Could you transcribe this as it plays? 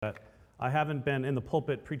I haven't been in the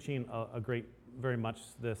pulpit preaching very much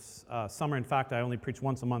this summer. In fact, I only preach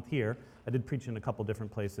once a month here. I did preach in a couple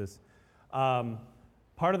different places.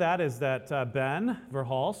 Part of that is that Ben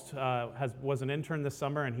Verhulst was an intern this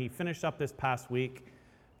summer, and he finished up this past week.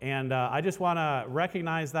 And I just want to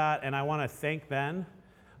recognize that, and I want to thank Ben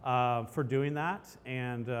for doing that.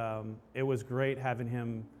 And it was great having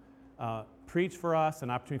him preach for us,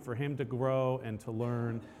 an opportunity for him to grow and to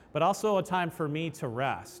learn, but also a time for me to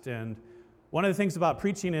rest. And one of the things about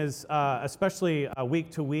preaching is, especially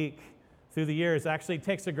week to week through the years, actually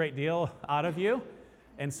takes a great deal out of you.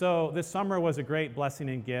 And so this summer was a great blessing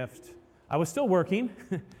and gift. I was still working,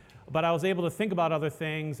 but I was able to think about other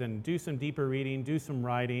things and do some deeper reading, do some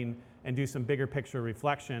writing, and do some bigger picture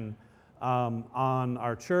reflection on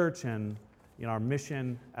our church and our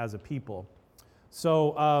mission as a people.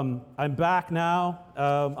 So I'm back now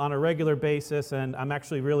on a regular basis, and I'm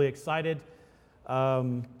actually really excited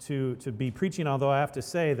to be preaching, although I have to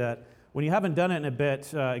say that when you haven't done it in a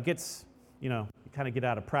bit, it gets, you kind of get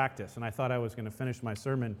out of practice. And I thought I was going to finish my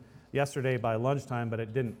sermon yesterday by lunchtime, but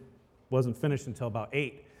wasn't finished until about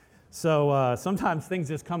 8. So sometimes things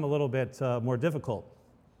just come a little bit more difficult.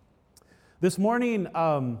 This morning,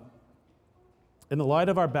 in the light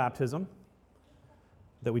of our baptism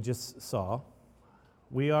that we just saw,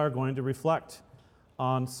 we are going to reflect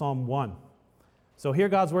on Psalm 1. So hear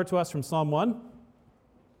God's word to us from Psalm 1.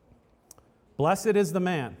 Blessed is the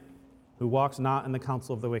man who walks not in the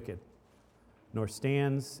counsel of the wicked, nor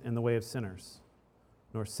stands in the way of sinners,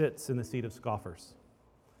 nor sits in the seat of scoffers.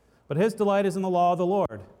 But his delight is in the law of the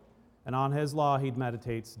Lord, and on his law he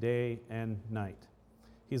meditates day and night.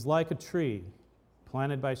 He's like a tree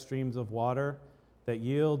planted by streams of water that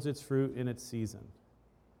yields its fruit in its season.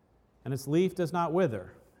 And its leaf does not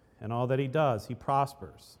wither, and all that he does, he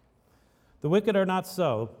prospers. The wicked are not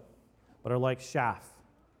so, but are like chaff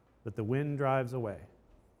that the wind drives away.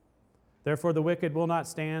 Therefore the wicked will not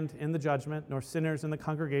stand in the judgment, nor sinners in the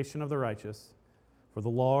congregation of the righteous. For the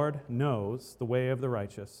Lord knows the way of the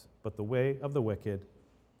righteous, but the way of the wicked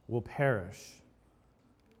will perish.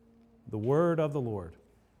 The word of the Lord.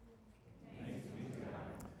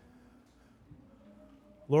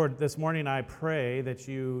 Lord, this morning I pray that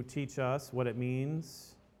you teach us what it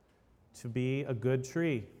means to be a good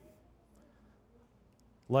tree.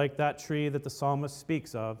 Like that tree that the psalmist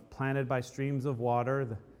speaks of, planted by streams of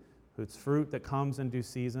water, whose fruit that comes in due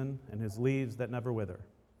season, and his leaves that never wither.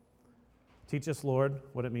 Teach us, Lord,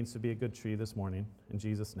 what it means to be a good tree this morning. In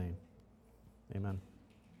Jesus' name, amen.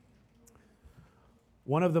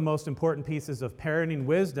 One of the most important pieces of parenting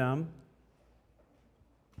wisdom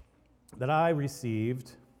that I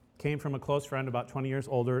received came from a close friend about 20 years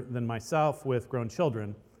older than myself with grown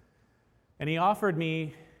children. And he offered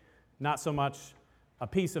me not so much a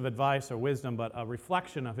piece of advice or wisdom, but a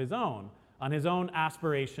reflection of his own, on his own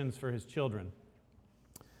aspirations for his children.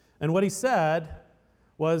 And what he said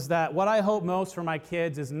was that what I hope most for my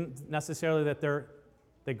kids isn't necessarily that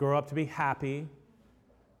they grow up to be happy,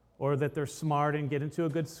 or that they're smart and get into a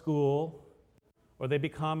good school, or they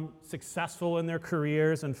become successful in their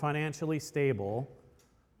careers and financially stable.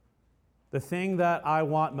 The thing that I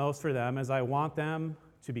want most for them is I want them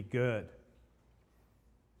to be good.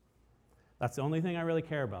 That's the only thing I really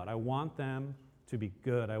care about. I want them to be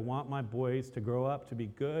good. I want my boys to grow up to be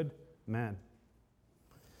good men.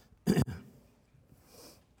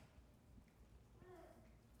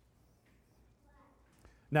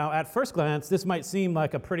 Now, at first glance, this might seem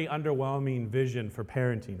like a pretty underwhelming vision for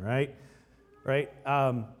parenting, right?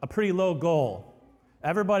 A pretty low goal.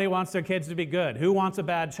 Everybody wants their kids to be good. Who wants a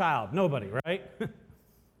bad child? Nobody, right?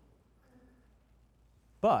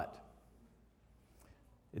 But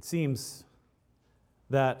it seems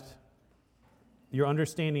that your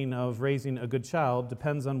understanding of raising a good child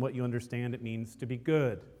depends on what you understand it means to be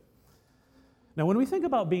good. Now, when we think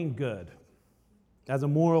about being good as a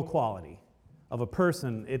moral quality of a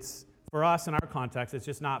person, it's, for us in our context, it's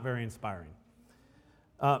just not very inspiring.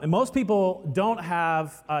 And most people don't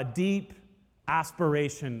have deep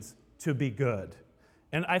aspirations to be good.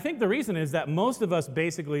 And I think the reason is that most of us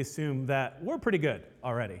basically assume that we're pretty good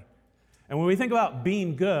already. And when we think about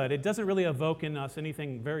being good, it doesn't really evoke in us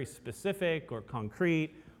anything very specific or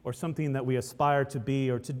concrete or something that we aspire to be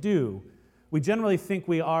or to do. We generally think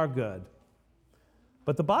we are good.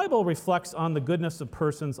 But the Bible reflects on the goodness of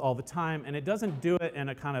persons all the time, and it doesn't do it in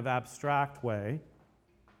a kind of abstract way.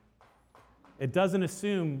 It doesn't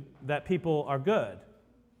assume that people are good.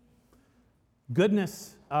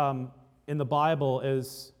 Goodness in the Bible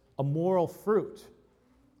is a moral fruit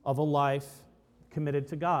of a life committed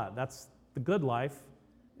to God. That's the good life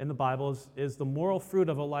in the Bible is the moral fruit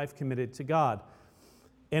of a life committed to God.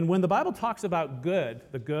 And when the Bible talks about good,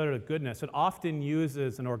 the good or the goodness, it often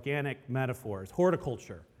uses an organic metaphors,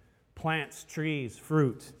 horticulture, plants, trees,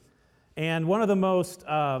 fruit. And one of the most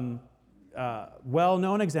well-known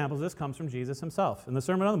examples of this comes from Jesus himself. In the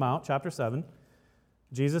Sermon on the Mount, chapter 7,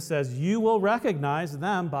 Jesus says, "You will recognize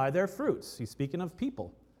them by their fruits." He's speaking of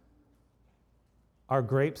people. Are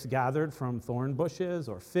grapes gathered from thorn bushes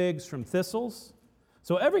or figs from thistles?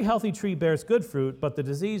 So every healthy tree bears good fruit, but the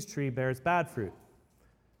diseased tree bears bad fruit.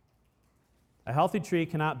 A healthy tree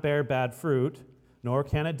cannot bear bad fruit, nor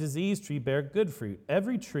can a diseased tree bear good fruit.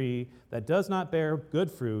 Every tree that does not bear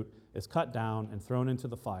good fruit is cut down and thrown into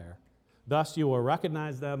the fire. Thus you will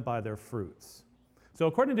recognize them by their fruits. So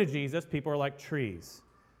according to Jesus, people are like trees,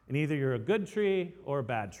 and either you're a good tree or a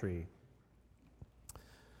bad tree.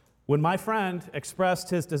 When my friend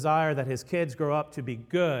expressed his desire that his kids grow up to be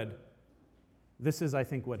good, this is, I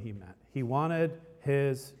think, what he meant. He wanted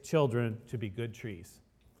his children to be good trees.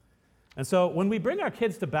 And so when we bring our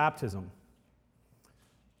kids to baptism,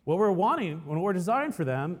 what we're wanting, when we're desiring for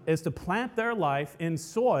them, is to plant their life in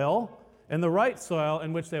soil, in the right soil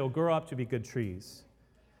in which they will grow up to be good trees.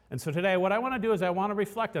 And so today, what I want to do is I want to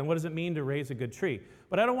reflect on what does it mean to raise a good tree.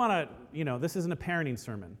 But I don't want to, this isn't a parenting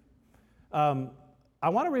sermon. I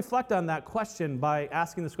want to reflect on that question by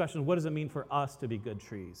asking this question, what does it mean for us to be good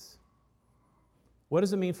trees? What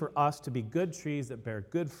does it mean for us to be good trees that bear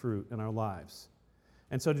good fruit in our lives?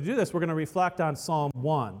 And so to do this, we're going to reflect on Psalm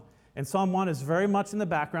 1. And Psalm 1 is very much in the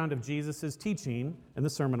background of Jesus' teaching in the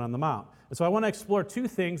Sermon on the Mount. And so I want to explore two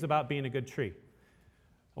things about being a good tree.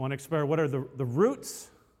 I want to explore what are the roots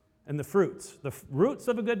and the fruits. The roots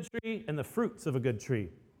of a good tree and the fruits of a good tree.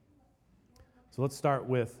 So let's start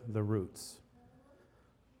with the roots.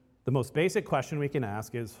 The most basic question we can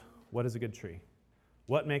ask is, what is a good tree?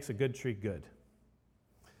 What makes a good tree good?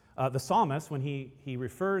 The psalmist, when he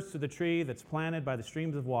refers to the tree that's planted by the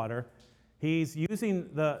streams of water, he's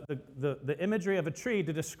using the imagery of a tree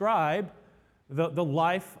to describe the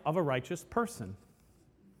life of a righteous person.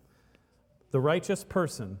 The righteous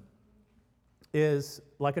person is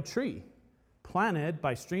like a tree planted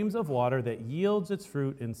by streams of water that yields its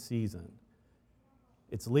fruit in season.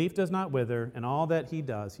 Its leaf does not wither, and all that he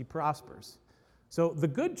does, he prospers. So the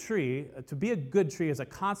good tree, to be a good tree, is a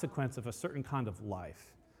consequence of a certain kind of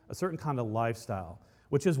life, a certain kind of lifestyle,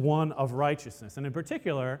 which is one of righteousness. And in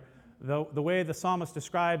particular, the way the psalmist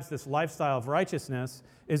describes this lifestyle of righteousness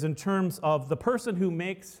is in terms of the person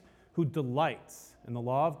who delights in the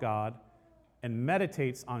law of God and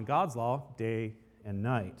meditates on God's law day and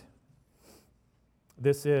night.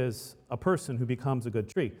 This is a person who becomes a good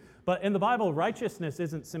tree. But in the Bible, righteousness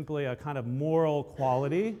isn't simply a kind of moral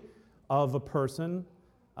quality of a person,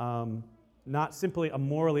 not simply a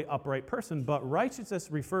morally upright person, but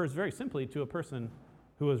righteousness refers very simply to a person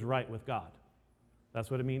who is right with God.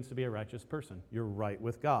 That's what it means to be a righteous person. You're right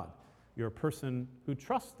with God. You're a person who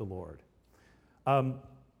trusts the Lord.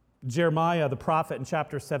 Jeremiah, the prophet, in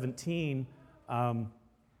chapter 17,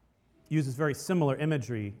 uses very similar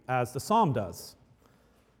imagery as the psalm does.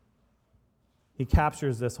 He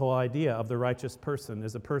captures this whole idea of the righteous person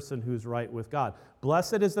as a person who's right with God.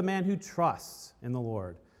 Blessed is the man who trusts in the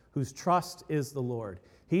Lord, whose trust is the Lord.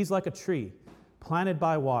 He's like a tree planted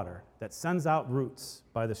by water that sends out roots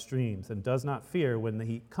by the streams and does not fear when the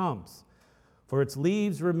heat comes. For its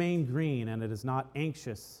leaves remain green, and it is not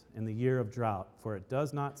anxious in the year of drought, for it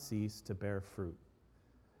does not cease to bear fruit.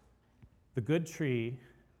 The good tree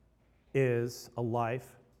is a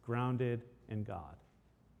life grounded in God.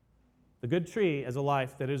 The good tree is a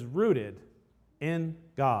life that is rooted in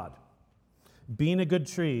God. Being a good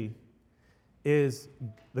tree is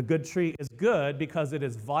good because it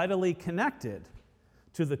is vitally connected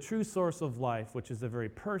to the true source of life, which is the very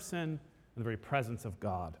person and the very presence of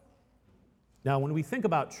God. Now, when we think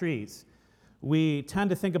about trees, we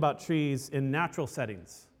tend to think about trees in natural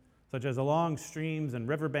settings, such as along streams and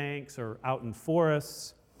riverbanks or out in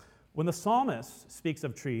forests. When the psalmist speaks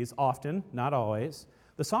of trees, often, not always,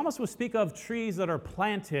 the psalmist will speak of trees that are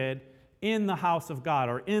planted in the house of God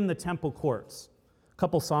or in the temple courts. A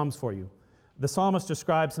couple psalms for you. The psalmist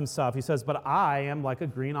describes himself. He says, "But I am like a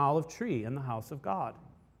green olive tree in the house of God."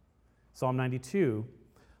 Psalm 92,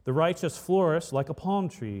 "The righteous flourish like a palm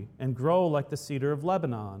tree and grow like the cedar of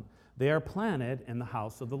Lebanon. They are planted in the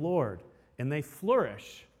house of the Lord, and they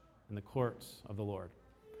flourish in the courts of the Lord."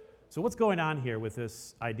 So what's going on here with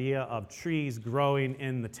this idea of trees growing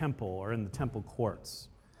in the temple or in the temple courts?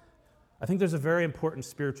 I think there's a very important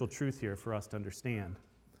spiritual truth here for us to understand,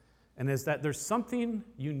 and is that there's something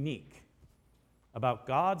unique about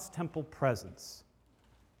God's temple presence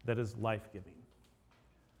that is life-giving.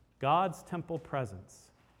 God's temple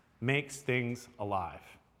presence makes things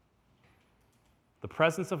alive. The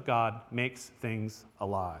presence of God makes things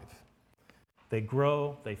alive. They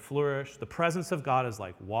grow, they flourish. The presence of God is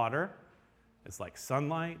like water, it's like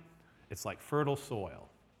sunlight, it's like fertile soil.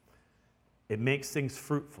 It makes things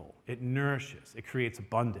fruitful, it nourishes, it creates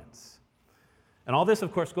abundance. And all this,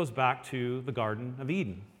 of course, goes back to the Garden of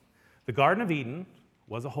Eden. The Garden of Eden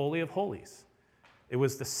was a holy of holies. It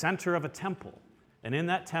was the center of a temple. And in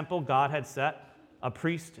that temple, God had set a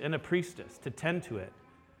priest and a priestess to tend to it.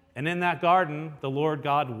 And in that garden, the Lord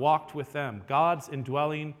God walked with them. God's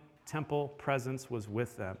indwelling temple presence was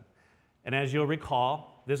with them. And as you'll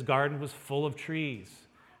recall, this garden was full of trees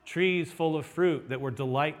full of fruit that were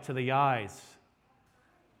delight to the eyes.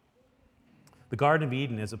 The Garden of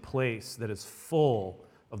Eden is a place that is full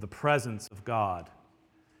of the presence of God.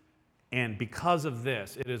 And because of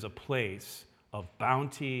this, it is a place of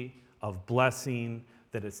bounty, of blessing,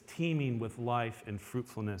 that is teeming with life and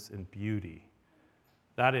fruitfulness and beauty.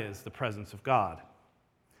 That is the presence of God.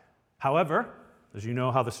 However, as you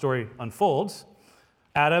know how the story unfolds,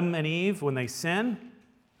 Adam and Eve, when they sin,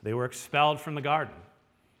 they were expelled from the garden.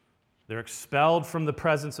 They're expelled from the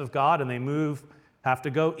presence of God, and they have to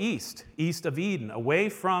go east of Eden, away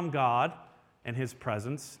from God and his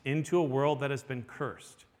presence, into a world that has been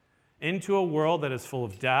cursed, into a world that is full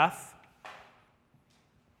of death,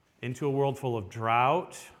 into a world full of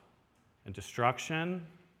drought and destruction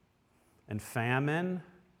and famine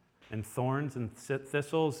and thorns and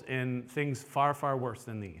thistles and things far, far worse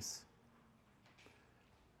than these.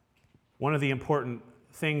 One of the important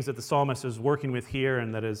things that the psalmist is working with here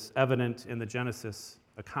and that is evident in the Genesis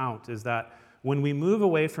account is that when we move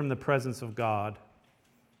away from the presence of God,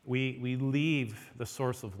 we leave the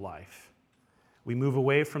source of life. We move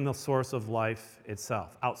away from the source of life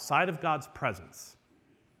itself. Outside of God's presence,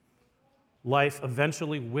 life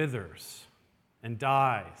eventually withers and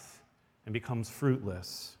dies and becomes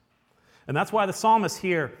fruitless. And that's why the psalmist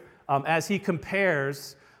here, as he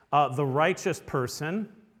compares the righteous person,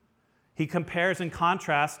 he compares and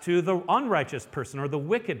contrasts to the unrighteous person or the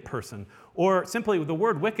wicked person. Or simply, the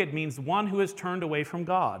word wicked means one who has turned away from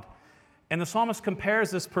God. And the psalmist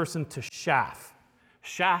compares this person to chaff.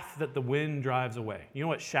 Chaff that the wind drives away. You know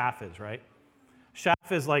what chaff is, right?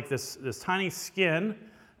 Chaff is like this tiny skin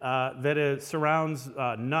that surrounds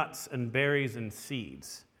nuts and berries and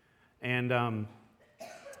seeds. And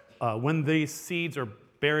when these seeds or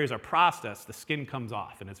berries are processed, the skin comes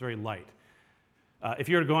off and it's very light. If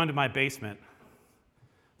you were to go into my basement,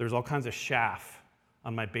 there's all kinds of chaff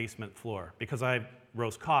on my basement floor because I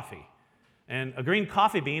roast coffee. And a green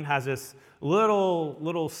coffee bean has this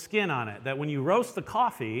little skin on it that when you roast the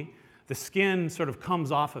coffee, the skin sort of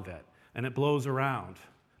comes off of it and it blows around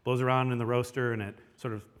in the roaster, and it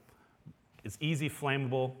sort of is easy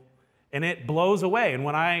flammable, and it blows away. And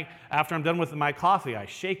after I'm done with my coffee, I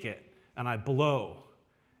shake it and I blow,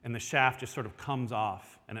 and the chaff just sort of comes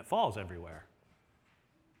off and it falls everywhere.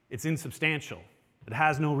 It's insubstantial. It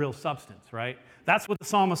has no real substance, right? That's what the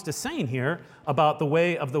psalmist is saying here about the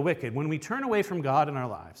way of the wicked. When we turn away from God in our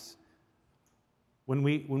lives, when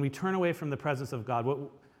we turn away from the presence of God,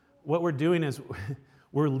 what we're doing is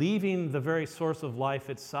we're leaving the very source of life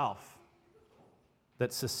itself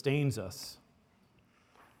that sustains us.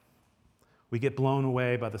 We get blown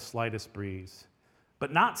away by the slightest breeze.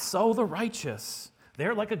 But not so the righteous.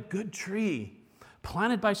 They're like a good tree,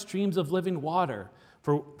 planted by streams of living water.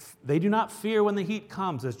 For they do not fear when the heat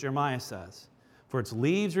comes, as Jeremiah says. For its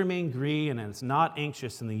leaves remain green, and it's not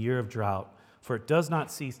anxious in the year of drought, for it does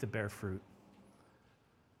not cease to bear fruit.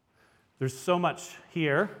 There's so much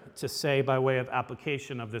here to say by way of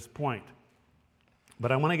application of this point.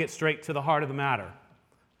 But I want to get straight to the heart of the matter.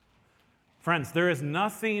 Friends, there is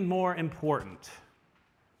nothing more important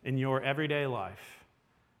in your everyday life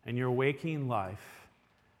and your waking life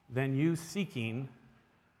than you seeking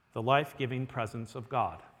the life-giving presence of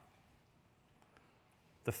God,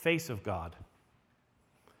 the face of God.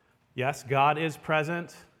 Yes, God is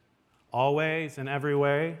present always and every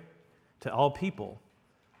way to all people,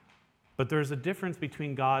 but there's a difference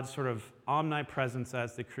between God's sort of omnipresence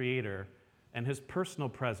as the Creator and his personal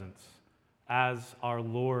presence as our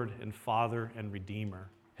Lord and Father and Redeemer.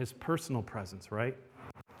 His personal presence, right?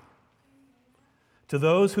 To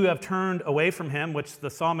those who have turned away from him, which the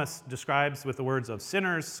psalmist describes with the words of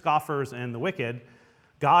sinners, scoffers, and the wicked,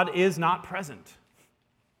 God is not present.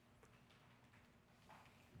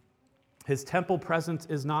 His temple presence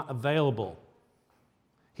is not available.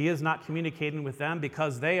 He is not communicating with them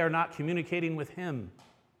because they are not communicating with him.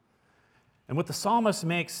 And what the psalmist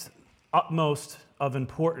makes utmost of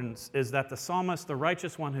importance is that the psalmist, the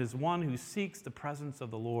righteous one, is one who seeks the presence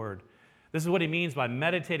of the Lord, This is what he means by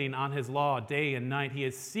meditating on his law day and night. He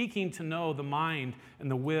is seeking to know the mind and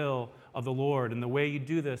the will of the Lord. And the way you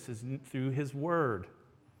do this is through his word.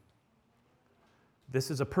 This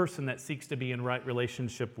is a person that seeks to be in right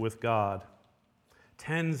relationship with God,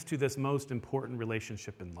 tends to this most important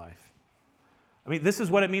relationship in life. I mean, this is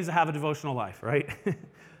what it means to have a devotional life, right?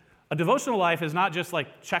 A devotional life is not just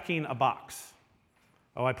like checking a box.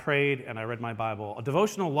 Oh, I prayed and I read my Bible. A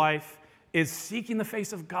devotional life is seeking the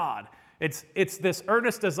face of God. It's this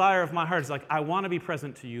earnest desire of my heart. It's like, I want to be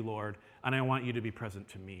present to you, Lord, and I want you to be present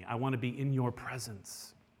to me. I want to be in your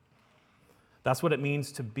presence. That's what it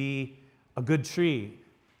means to be a good tree,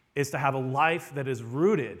 is to have a life that is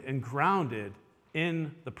rooted and grounded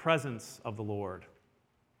in the presence of the Lord.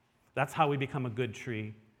 That's how we become a good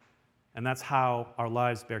tree, and that's how our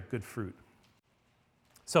lives bear good fruit.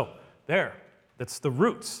 So, that's the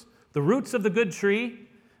roots. The roots of the good tree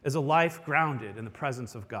is a life grounded in the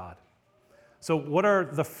presence of God. So what are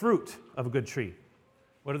the fruit of a good tree?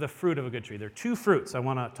 What are the fruit of a good tree? There are two fruits I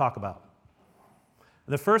want to talk about.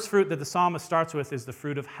 The first fruit that the psalmist starts with is the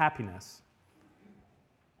fruit of happiness.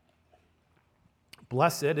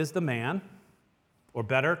 Blessed is the man, or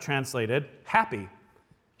better translated, happy.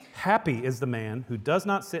 Happy is the man who does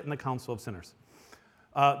not sit in the counsel of sinners.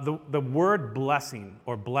 The word blessing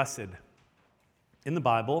or blessed in the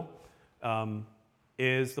Bible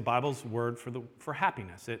is the Bible's word for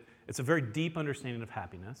happiness. It's a very deep understanding of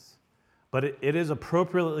happiness, but it is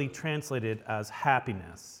appropriately translated as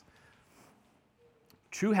happiness.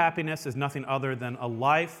 True happiness is nothing other than a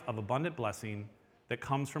life of abundant blessing that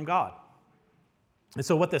comes from God. And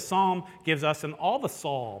so what this psalm gives us, and all the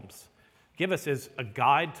psalms give us, is a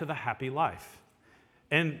guide to the happy life.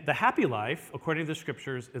 And the happy life, according to the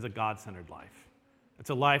scriptures, is a God-centered life. It's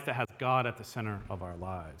a life that has God at the center of our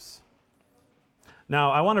lives.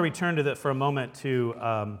 Now, I want to return to that for a moment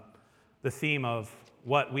to the theme of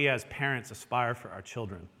what we as parents aspire for our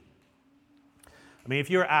children. I mean,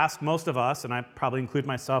 if you were asked, most of us, and I probably include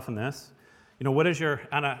myself in this, what is your,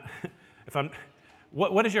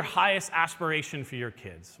 what is your highest aspiration for your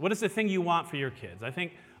kids? What is the thing you want for your kids? I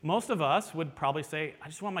think most of us would probably say, I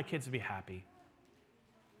just want my kids to be happy.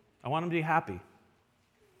 I want them to be happy.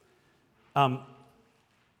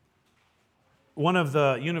 One of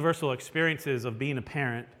the universal experiences of being a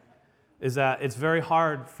parent is that it's very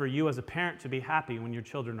hard for you as a parent to be happy when your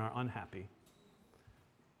children are unhappy.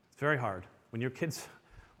 It's very hard. When your kids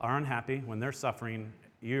are unhappy, when they're suffering,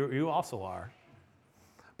 you also are.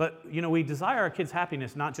 But, we desire our kids'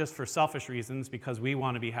 happiness not just for selfish reasons because we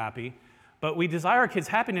want to be happy, but we desire our kids'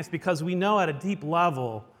 happiness because we know at a deep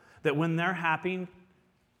level that when they're happy,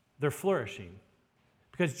 they're flourishing.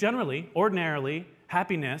 Because generally, ordinarily,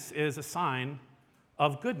 happiness is a sign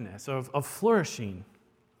of goodness, of flourishing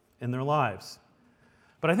in their lives.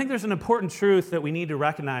 But I think there's an important truth that we need to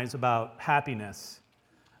recognize about happiness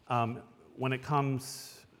when it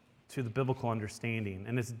comes to the biblical understanding,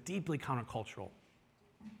 and it's deeply countercultural.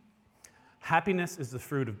 Happiness is the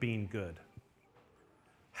fruit of being good.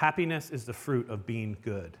 Happiness is the fruit of being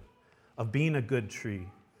good, of being a good tree.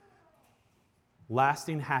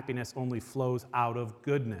 Lasting happiness only flows out of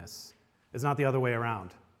goodness. It's not the other way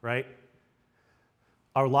around, right?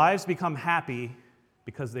 Our lives become happy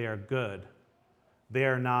because they are good. They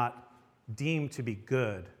are not deemed to be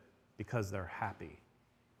good because they're happy.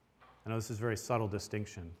 I know this is a very subtle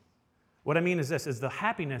distinction. What I mean is this, is the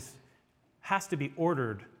happiness has to be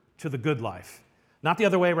ordered to the good life, not the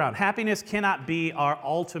other way around. Happiness cannot be our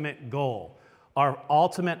ultimate goal, our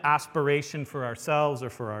ultimate aspiration for ourselves or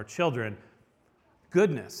for our children.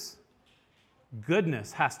 Goodness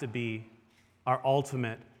has to be our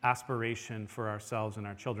ultimate aspiration for ourselves and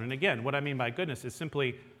our children. And again, what I mean by goodness is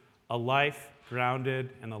simply a life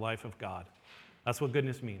grounded in the life of God. That's what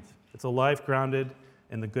goodness means. It's a life grounded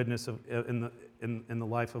in the goodness of in the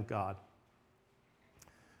life of God.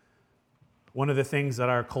 One of the things that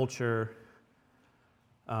our culture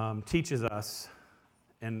teaches us,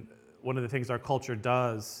 and one of the things our culture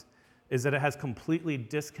does, is that it has completely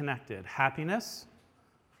disconnected happiness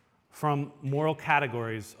from moral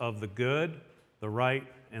categories of the good, the right,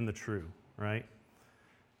 and the true, right?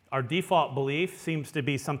 Our default belief seems to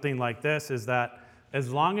be something like this, is that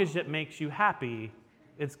as long as it makes you happy,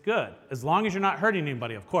 it's good. As long as you're not hurting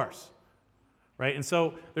anybody, of course, right? And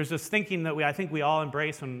so there's this thinking that I think we all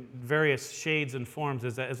embrace in various shades and forms,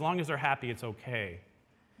 is that as long as they're happy, it's okay.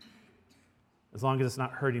 As long as it's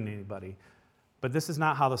not hurting anybody. But this is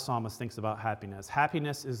not how the psalmist thinks about happiness.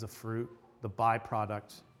 Happiness is the fruit, the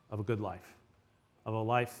byproduct of a good life, of a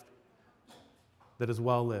life that is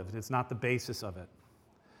well lived. It's not the basis of it.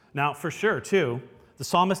 Now, for sure, too, The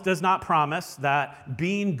psalmist does not promise that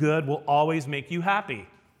being good will always make you happy.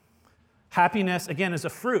 Happiness, again, is a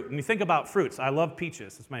fruit. And you think about fruits. I love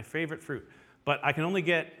peaches. It's my favorite fruit. But I can only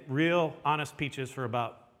get real, honest peaches for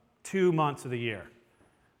about 2 months of the year.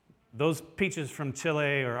 Those peaches from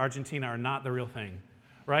Chile or Argentina are not the real thing,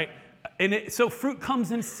 right? So fruit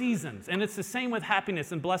comes in seasons. And it's the same with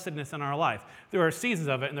happiness and blessedness in our life. There are seasons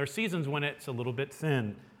of it, and there are seasons when it's a little bit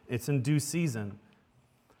thin. It's in due season.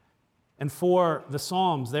 And for the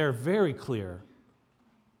Psalms, they're very clear.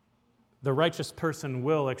 The righteous person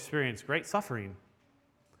will experience great suffering.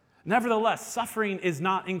 Nevertheless, suffering is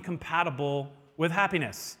not incompatible with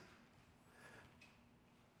happiness.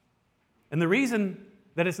 And the reason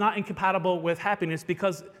that it's not incompatible with happiness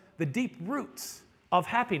because the deep roots of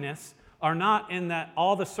happiness are not in that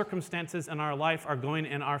all the circumstances in our life are going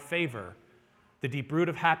in our favor. The deep root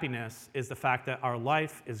of happiness is the fact that our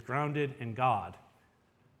life is grounded in God.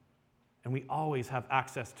 And we always have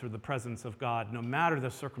access to the presence of God, no matter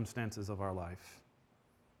the circumstances of our life.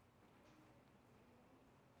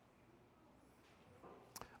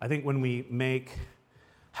 I think when we make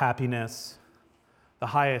happiness the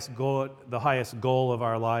highest goal of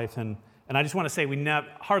our life, and I just want to say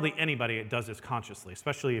hardly anybody does this consciously,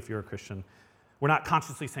 especially if you're a Christian. We're not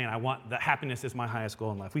consciously saying, I want that happiness is my highest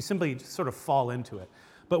goal in life. We simply sort of fall into it.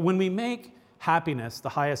 But when we make happiness the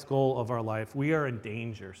highest goal of our life, we are in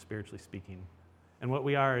danger, spiritually speaking. And what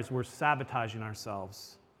we are is we're sabotaging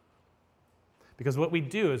ourselves. Because what we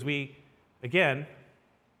do is again,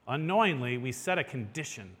 unknowingly, we set a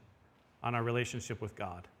condition on our relationship with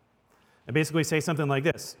God. And basically say something like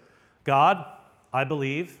this: God, I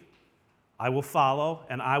believe, I will follow,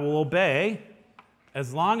 and I will obey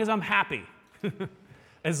as long as I'm happy,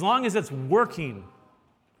 as long as it's working.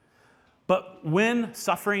 But when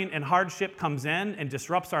suffering and hardship comes in and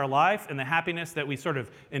disrupts our life and the happiness that we sort of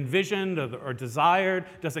envisioned or desired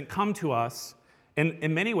doesn't come to us,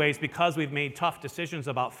 in many ways because we've made tough decisions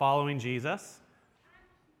about following Jesus,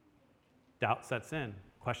 doubt sets in,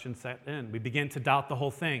 questions set in. We begin to doubt the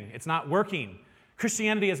whole thing. It's not working.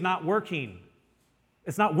 Christianity is not working.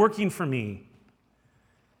 It's not working for me.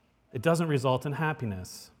 It doesn't result in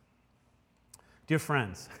happiness. Dear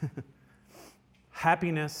friends,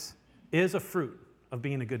 happiness is a fruit of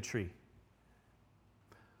being a good tree.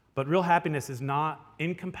 But real happiness is not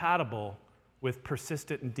incompatible with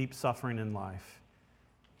persistent and deep suffering in life.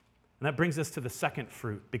 And that brings us to the second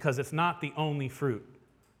fruit, because it's not the only fruit.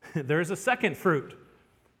 There is a second fruit,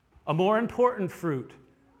 a more important fruit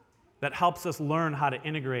that helps us learn how to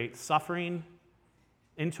integrate suffering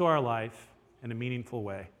into our life in a meaningful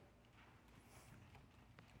way.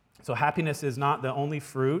 So happiness is not the only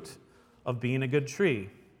fruit of being a good tree.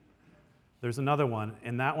 There's another one,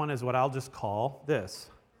 and that one is what I'll just call this.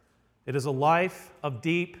 It is a life of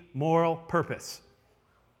deep moral purpose.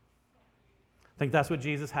 I think that's what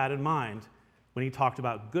Jesus had in mind when he talked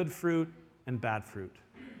about good fruit and bad fruit.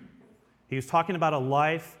 He was talking about a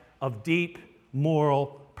life of deep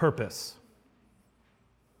moral purpose.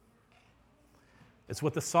 It's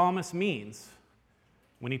what the psalmist means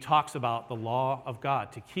when he talks about the law of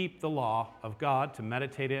God. To keep the law of God, to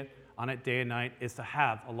meditate on it day and night, is to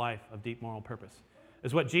have a life of deep moral purpose.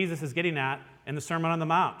 Is what Jesus is getting at in the Sermon on the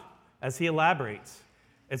Mount as he elaborates.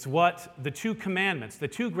 It's what the two commandments, the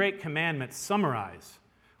two great commandments summarize,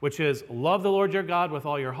 which is love the Lord your God with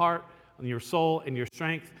all your heart and your soul and your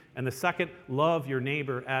strength, and the second, love your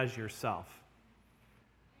neighbor as yourself.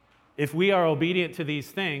 If we are obedient to these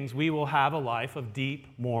things, we will have a life of deep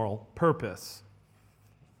moral purpose.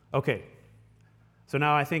 Okay, so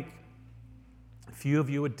now I think a few of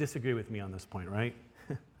you would disagree with me on this point, right?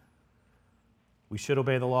 We should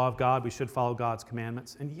obey the law of God. We should follow God's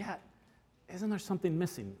commandments. And yet, isn't there something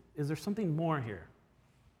missing? Is there something more here?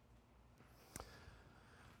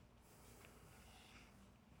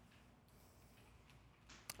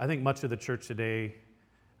 I think much of the church today,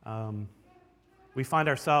 we find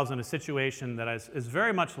ourselves in a situation that is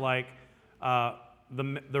very much like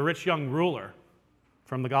the rich young ruler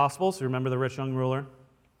from the Gospels. Remember the rich young ruler?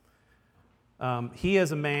 He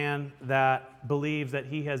is a man that believes that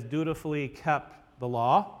he has dutifully kept the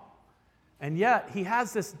law, and yet he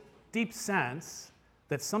has this deep sense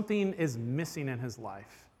that something is missing in his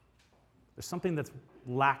life. There's something that's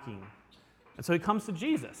lacking. And so he comes to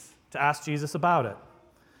Jesus to ask Jesus about it.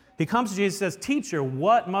 He comes to Jesus and says, "Teacher,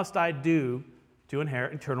 what must I do to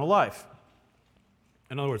inherit eternal life?"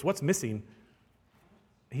 In other words, what's missing?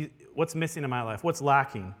 What's missing in my life? What's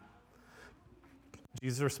lacking?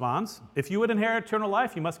 Jesus responds, "If you would inherit eternal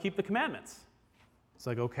life, you must keep the commandments." It's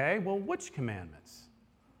like, okay, well, which commandments?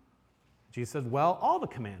 Jesus said, well, all the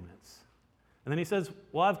commandments. And then he says,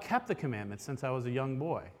 well, I've kept the commandments since I was a young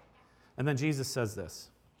boy. And then Jesus says this,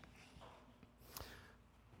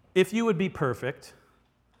 if you would be perfect,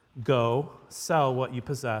 go, sell what you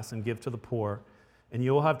possess and give to the poor, and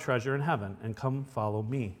you will have treasure in heaven, and come follow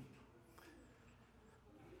me.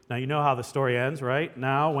 Now, you know how the story ends, right?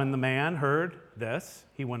 Now, when the man heard this,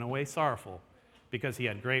 he went away sorrowful, because he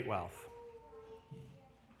had great wealth.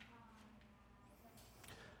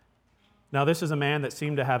 Now, this is a man that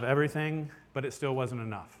seemed to have everything, but it still wasn't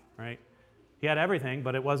enough, right? He had everything,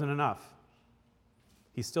 but it wasn't enough.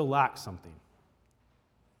 He still lacked something.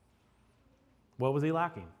 What was he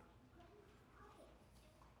lacking?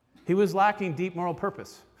 He was lacking deep moral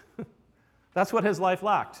purpose. That's what his life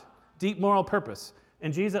lacked, deep moral purpose.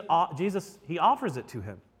 And Jesus, he offers it to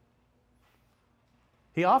him.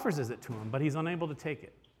 He offers it to him, but he's unable to take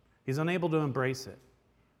it. He's unable to embrace it.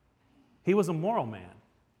 He was a moral man.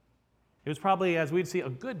 He was probably, as we'd see, a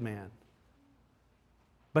good man.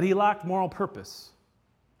 But he lacked moral purpose,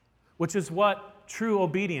 which is what true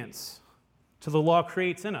obedience to the law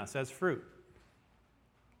creates in us as fruit.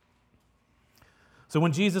 So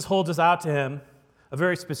when Jesus holds us out to him, a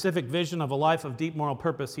very specific vision of a life of deep moral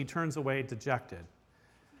purpose, he turns away dejected.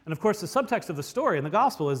 And of course, the subtext of the story in the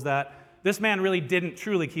gospel is that this man really didn't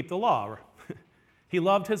truly keep the law. He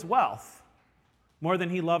loved his wealth more than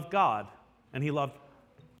he loved God, and he loved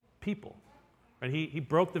people. Right? He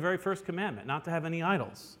broke the very first commandment, not to have any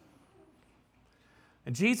idols.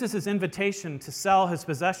 And Jesus' invitation to sell his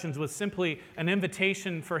possessions was simply an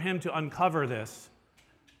invitation for him to uncover this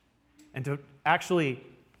and to actually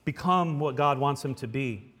become what God wants him to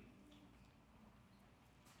be.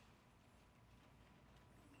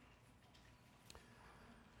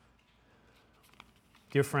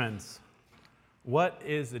 Dear friends, what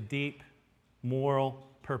is the deep moral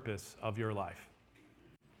purpose of your life?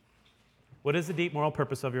 What is the deep moral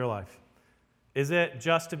purpose of your life? Is it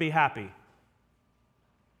just to be happy?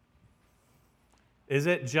 Is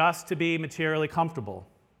it just to be materially comfortable?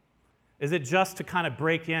 Is it just to kind of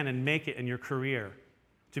break in and make it in your career,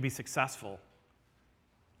 to be successful?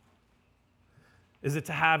 Is it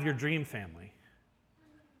to have your dream family?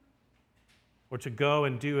 Or to go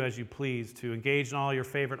and do as you please, to engage in all your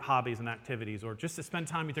favorite hobbies and activities, or just to spend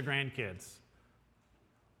time with your grandkids?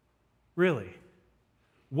 Really,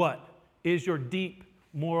 what is your deep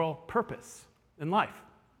moral purpose in life?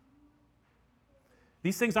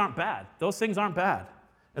 These things aren't bad. Those things aren't bad.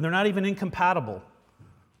 And they're not even incompatible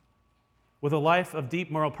with a life of deep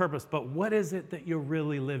moral purpose. But what is it that you're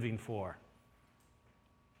really living for?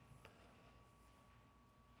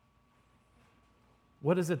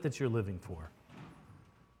 What is it that you're living for?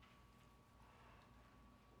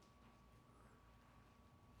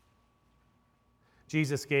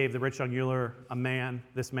 Jesus gave the rich young ruler,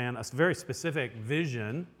 this man, a very specific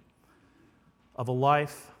vision of a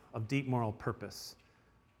life of deep moral purpose,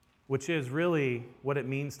 which is really what it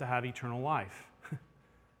means to have eternal life.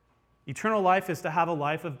 Eternal life is to have a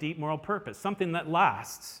life of deep moral purpose, something that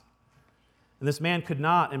lasts. And this man could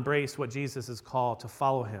not embrace what Jesus' call to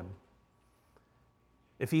follow him.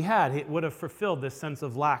 If he had, it would have fulfilled this sense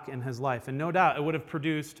of lack in his life. And no doubt it would have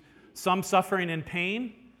produced some suffering and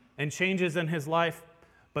pain and changes in his life,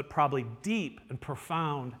 but probably deep and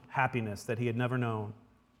profound happiness that he had never known.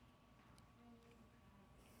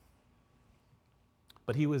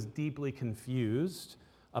 But he was deeply confused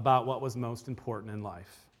about what was most important in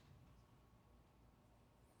life.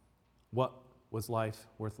 What was life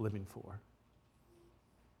worth living for?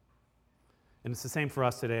 And it's the same for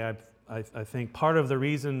us today. I think part of the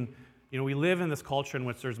reason, we live in this culture in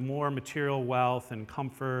which there's more material wealth and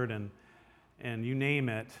comfort and you name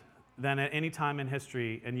it than at any time in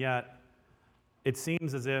history, and yet it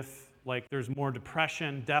seems as if there's more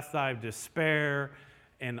depression, death-dive despair,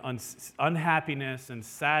 and unhappiness and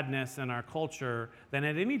sadness in our culture than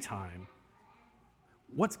at any time.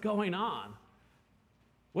 What's going on?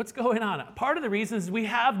 What's going on? Part of the reason is we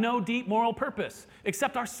have no deep moral purpose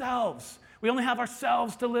except ourselves. We only have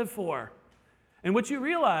ourselves to live for. And what you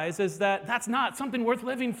realize is that that's not something worth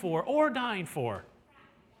living for or dying for.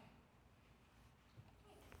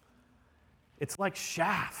 It's like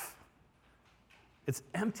chaff. It's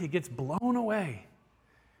empty, it gets blown away.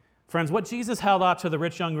 Friends, what Jesus held out to the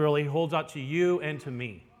rich young ruler, he holds out to you and to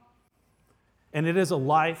me. And it is a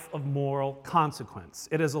life of moral consequence.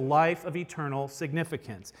 It is a life of eternal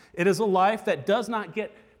significance. It is a life that does not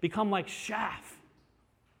become like chaff,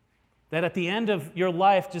 that at the end of your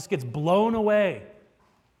life just gets blown away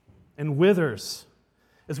and withers.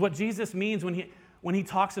 Is what Jesus means when he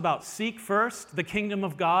talks about seek first the kingdom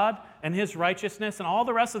of God and his righteousness, and all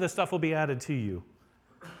the rest of this stuff will be added to you.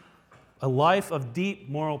 A life of deep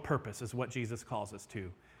moral purpose is what Jesus calls us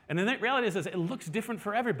to. And the reality is it looks different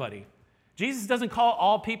for everybody. Jesus doesn't call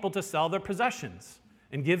all people to sell their possessions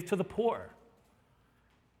and give to the poor.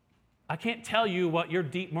 I can't tell you what your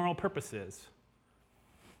deep moral purpose is.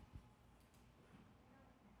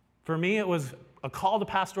 For me, it was a call to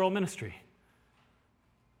pastoral ministry.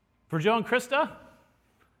 For Joe and Krista,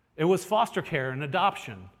 it was foster care and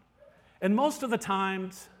adoption. And most of the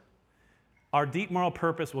times, our deep moral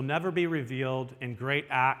purpose will never be revealed in great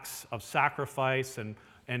acts of sacrifice and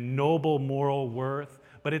noble moral worth,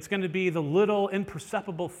 but it's going to be the little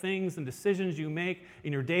imperceptible things and decisions you make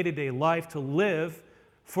in your day-to-day life to live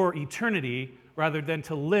for eternity rather than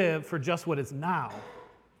to live for just what is now.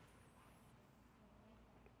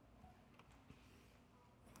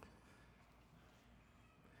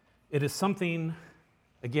 It is something,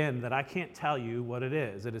 again, that I can't tell you what it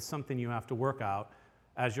is. It is something you have to work out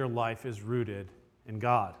as your life is rooted in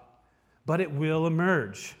God. But it will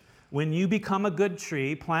emerge. When you become a good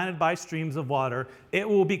tree planted by streams of water, it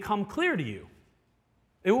will become clear to you.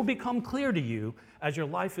 It will become clear to you as your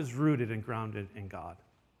life is rooted and grounded in God.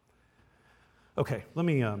 Okay, let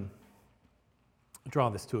me draw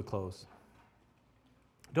this to a close.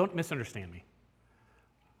 Don't misunderstand me.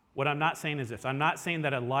 What I'm not saying is this. I'm not saying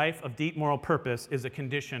that a life of deep moral purpose is a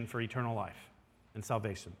condition for eternal life and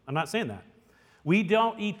salvation. I'm not saying that. We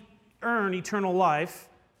don't earn eternal life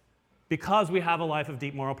because we have a life of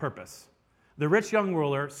deep moral purpose. The rich young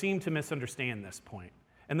ruler seemed to misunderstand this point,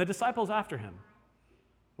 and the disciples after him,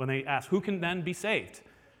 when they asked, who can then be saved?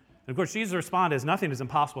 And of course, Jesus responded as nothing is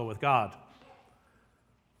impossible with God.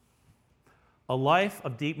 A life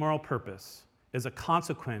of deep moral purpose is a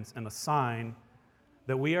consequence and a sign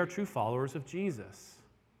that we are true followers of Jesus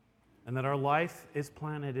and that our life is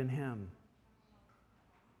planted in him.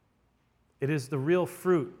 It is the real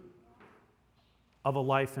fruit of a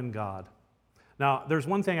life in God. Now, there's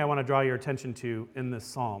one thing I want to draw your attention to in this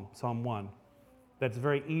psalm, Psalm 1, that's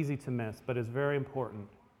very easy to miss, but is very important.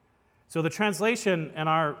 So the translation in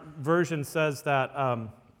our version says that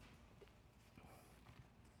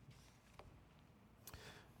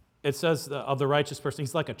it says of the righteous person,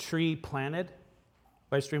 he's like a tree planted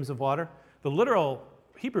by streams of water. The literal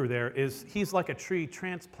Hebrew there is he's like a tree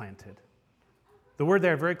transplanted. The word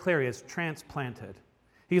there very clearly is transplanted.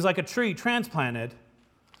 He's like a tree transplanted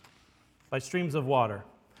by streams of water.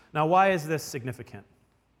 Now, why is this significant?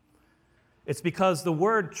 It's because the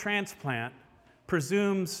word transplant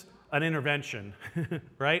presumes an intervention,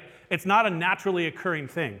 right? It's not a naturally occurring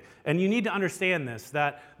thing. And you need to understand this,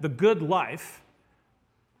 that the good life,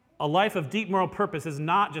 a life of deep moral purpose, is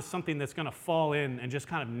not just something that's going to fall in and just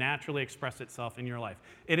kind of naturally express itself in your life.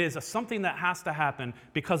 It is something that has to happen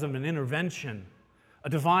because of an intervention, a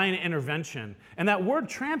divine intervention. And that word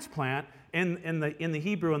transplant in the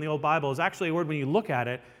Hebrew in the Old Bible is actually a word, when you look at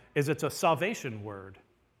it, it's a salvation word.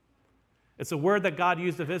 It's a word that God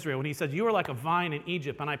used of Israel when he said, you were like a vine in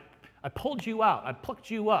Egypt, and I pulled you out, I plucked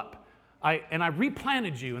you up, and I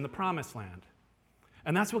replanted you in the promised land.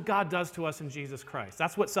 And that's what God does to us in Jesus Christ.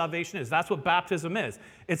 That's what salvation is. That's what baptism is.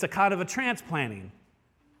 It's a kind of a transplanting.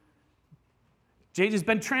 JJ has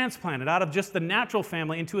been transplanted out of just the natural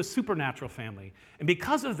family into a supernatural family. And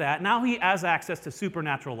because of that, now he has access to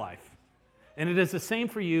supernatural life. And it is the same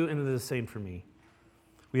for you, and it is the same for me.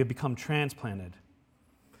 We have become transplanted.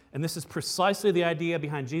 And this is precisely the idea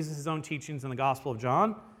behind Jesus' own teachings in the Gospel of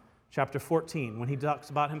John, chapter 14, when he talks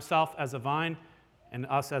about himself as a vine and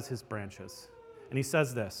us as his branches. And he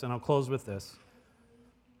says this, and I'll close with this.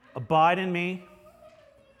 Abide in me,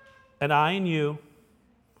 and I in you.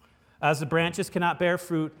 As the branches cannot bear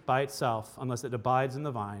fruit by itself unless it abides in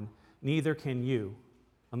the vine, neither can you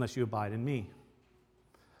unless you abide in me.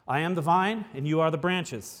 I am the vine, and you are the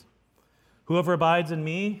branches. Whoever abides in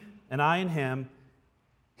me, and I in him,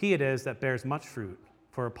 he it is that bears much fruit.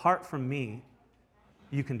 For apart from me,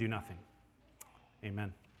 you can do nothing.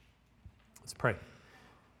 Amen. Let's pray.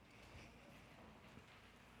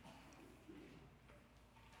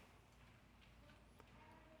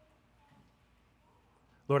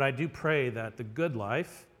 Lord, I do pray that the good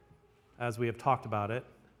life, as we have talked about it,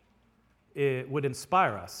 it would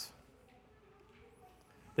inspire us.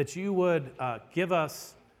 That you would give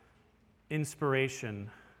us inspiration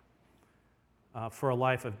for a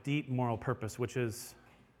life of deep moral purpose, which is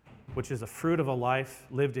a fruit of a life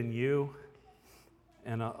lived in you,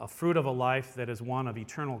 and a fruit of a life that is one of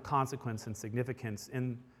eternal consequence and significance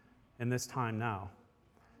in this time now.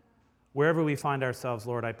 Wherever we find ourselves,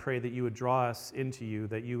 Lord, I pray that you would draw us into you,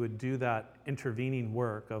 that you would do that intervening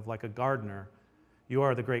work of like a gardener. You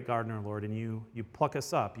are the great gardener, Lord, and you pluck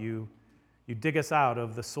us up. You You dig us out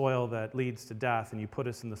of the soil that leads to death, and you put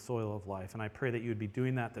us in the soil of life. And I pray that you would be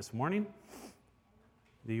doing that this morning,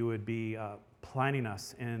 that you would be planting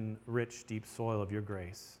us in rich, deep soil of your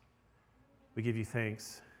grace. We give you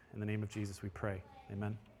thanks. In the name of Jesus we pray.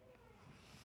 Amen.